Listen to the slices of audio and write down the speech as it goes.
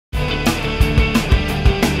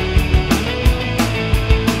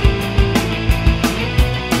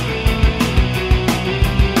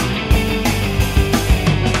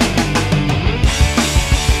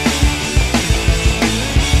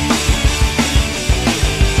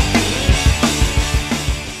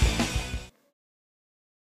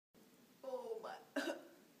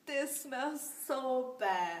So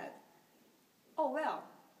bad. Oh well,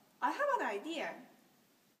 I have an idea.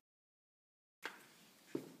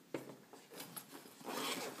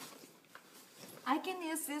 I can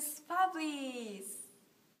use this fabrics.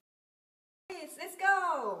 Let's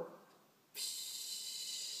go.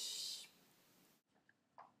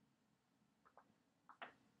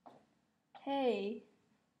 Hey,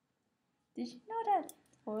 did you know that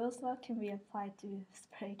Boyle's law can be applied to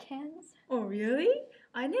spray cans? Oh really?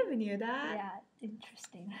 I never knew that. Yeah,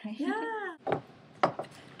 interesting, right? Yeah.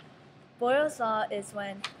 Boyle's law is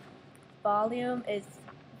when volume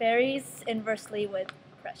varies inversely with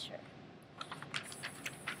pressure.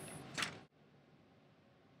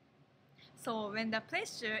 So when the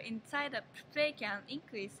pressure inside the spray can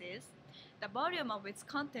increases, the volume of its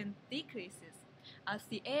content decreases as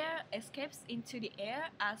the air escapes into the air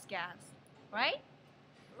as gas, right?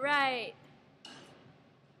 Right.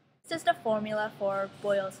 This is the formula for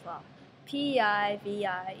Boyle's law. PI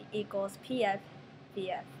VI equals PF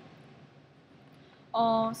VF.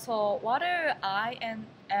 So what are I and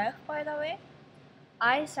F, by the way?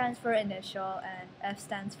 I stands for initial and F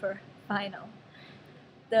stands for final.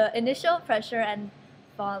 The initial pressure and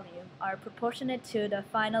volume are proportionate to the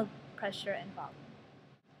final pressure and volume.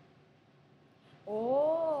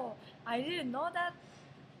 Oh, I didn't know that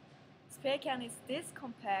spray can is this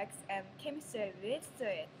complex and chemistry relates to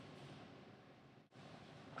it.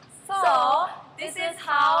 So, this is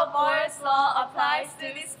how Boyle's law applies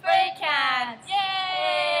to the spray can.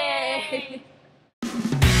 Yay!